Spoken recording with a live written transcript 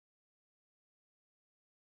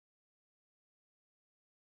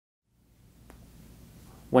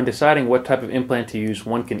When deciding what type of implant to use,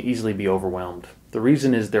 one can easily be overwhelmed. The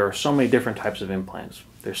reason is there are so many different types of implants.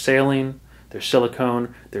 There's saline, there's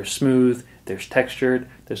silicone, there's smooth, there's textured,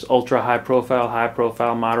 there's ultra high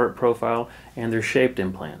profile, moderate profile, and there's shaped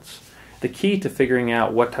implants. The key to figuring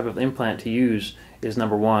out what type of implant to use is,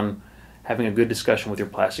 number one, having a good discussion with your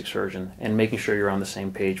plastic surgeon and making sure you're on the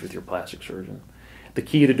same page with your plastic surgeon. The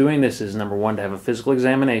key to doing this is, number one, to have a physical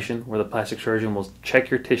examination where the plastic surgeon will check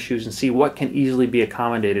your tissues and see what can easily be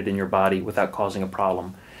accommodated in your body without causing a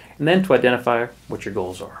problem. And then to identify what your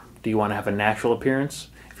goals are. Do you want to have a natural appearance?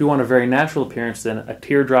 If you want a very natural appearance, then a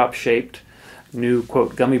teardrop-shaped new,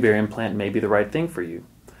 quote, gummy bear implant may be the right thing for you.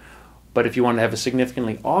 But if you want to have a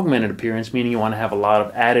significantly augmented appearance, meaning you want to have a lot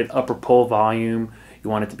of added upper pole volume, you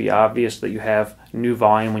want it to be obvious that you have new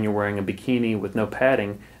volume when you're wearing a bikini with no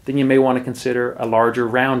padding, then you may want to consider a larger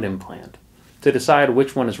round implant. To decide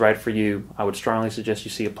which one is right for you, I would strongly suggest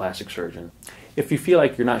you see a plastic surgeon. If you feel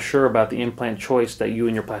like you're not sure about the implant choice that you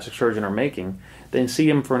and your plastic surgeon are making, then see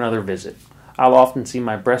him for another visit. I'll often see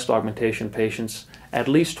my breast augmentation patients at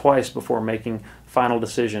least twice before making final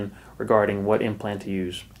decision regarding what implant to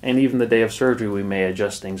use. And even the day of surgery, we may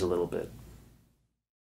adjust things a little bit.